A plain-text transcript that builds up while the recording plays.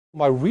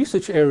My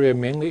research area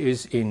mainly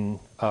is in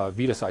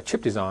VLSI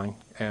chip design,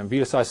 and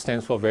VLSI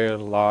stands for Very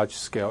Large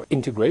Scale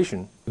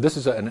Integration. This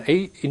is an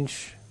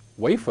 8-inch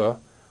wafer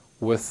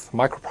with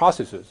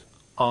microprocessors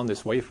on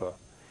this wafer.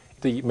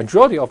 The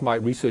majority of my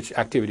research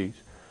activities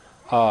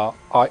are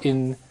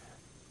in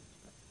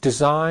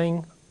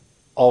design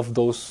of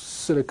those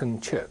silicon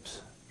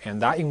chips,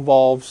 and that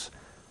involves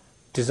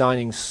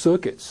designing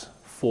circuits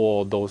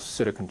for those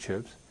silicon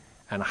chips,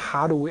 and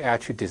how do we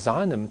actually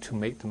design them to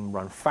make them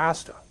run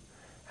faster,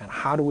 and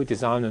how do we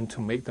design them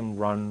to make them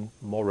run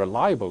more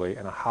reliably,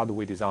 and how do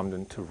we design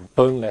them to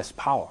burn less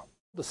power.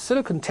 The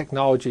silicon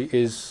technology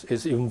is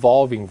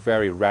evolving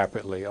very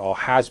rapidly, or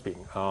has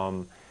been.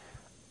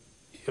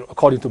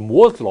 According to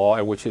Moore's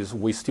law, which is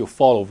we still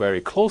follow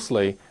very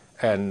closely,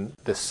 and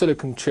the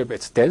silicon chip,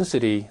 its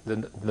density,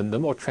 the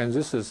number of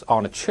transistors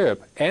on a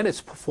chip, and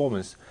its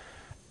performance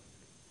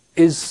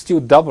is still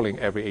doubling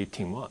every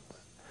 18 months.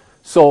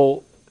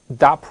 So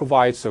that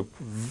provides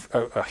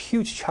a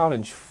huge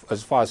challenge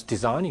as far as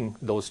designing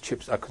those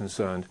chips are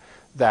concerned,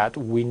 that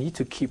we need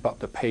to keep up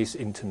the pace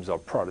in terms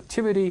of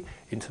productivity,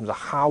 in terms of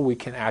how we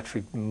can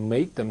actually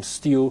make them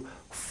still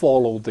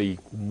follow the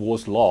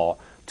Moore's law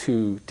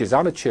to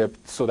design a chip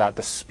so that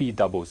the speed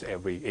doubles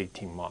every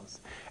 18 months.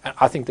 And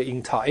I think the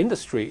entire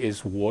industry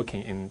is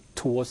working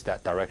towards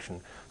that direction.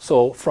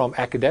 So from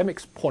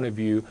academics' point of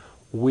view,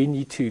 we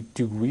need to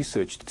do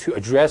research to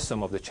address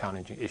some of the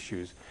challenging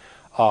issues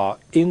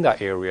in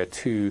that area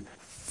to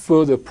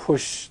further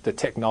push the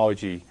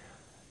technology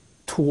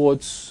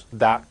towards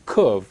that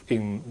curve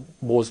in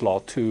Moore's law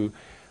to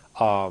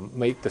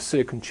make the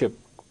silicon chip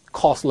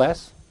cost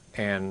less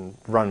and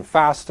run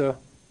faster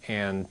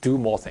and do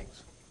more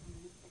things.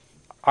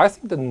 I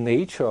think the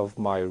nature of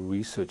my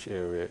research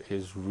area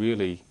is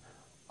really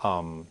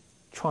trying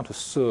to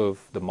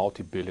serve the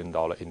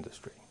multi-billion-dollar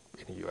industry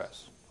in the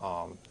U.S.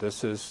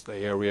 This is the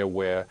area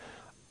where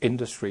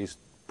industry is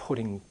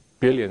putting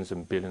billions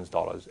and billions of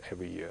dollars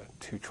every year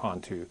to trying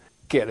to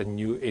get a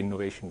new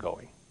innovation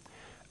going.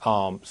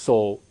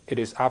 So it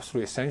is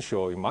absolutely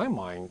essential in my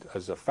mind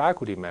as a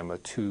faculty member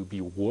to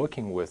be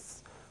working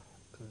with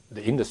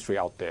the industry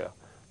out there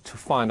to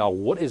find out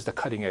what is the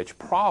cutting edge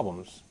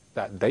problems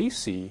that they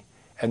see,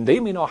 and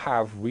they may not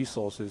have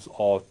resources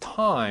or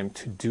time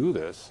to do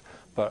this,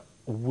 but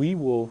we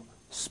will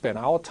spend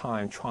our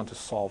time trying to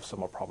solve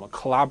some of the problem,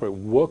 collaborate,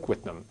 work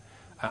with them,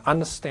 and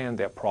understand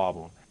their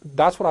problem.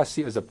 That's what I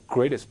see as the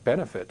greatest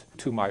benefit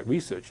to my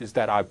research, is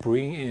that I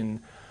bring in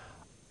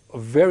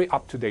very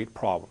up-to-date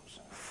problems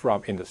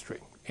from industry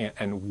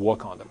and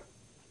work on them.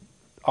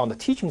 On the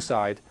teaching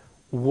side,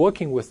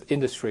 working with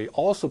industry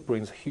also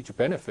brings a huge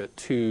benefit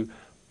to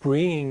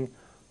bringing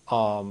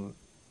the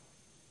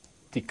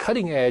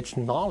cutting-edge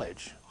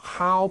knowledge,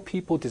 how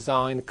people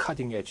design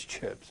cutting-edge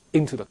chips,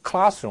 into the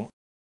classroom.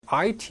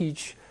 I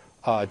teach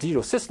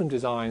digital system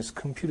designs,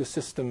 computer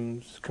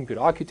systems,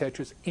 computer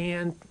architectures,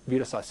 and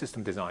VLSI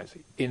system designs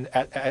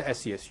at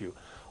SCSU.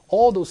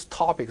 All those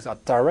topics are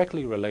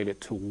directly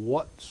related to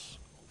what's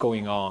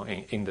going on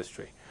in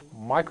industry.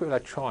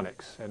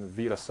 Microelectronics and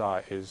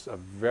VLSI is a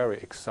very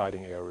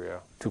exciting area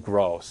to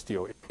grow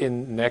still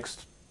in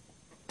next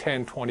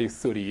 10, 20,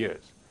 30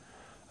 years.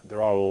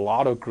 There are a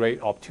lot of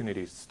great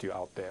opportunities still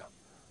out there.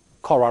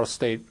 Colorado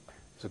State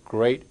is a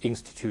great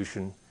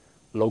institution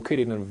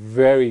located in a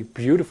very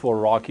beautiful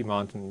Rocky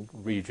Mountain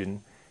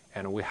region,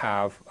 and we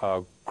have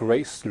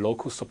great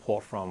local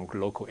support from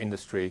local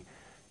industry,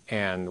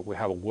 and we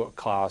have a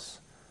world-class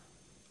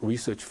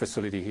research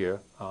facility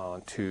here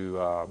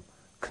to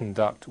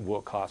conduct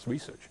world-class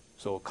research.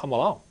 So come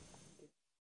along.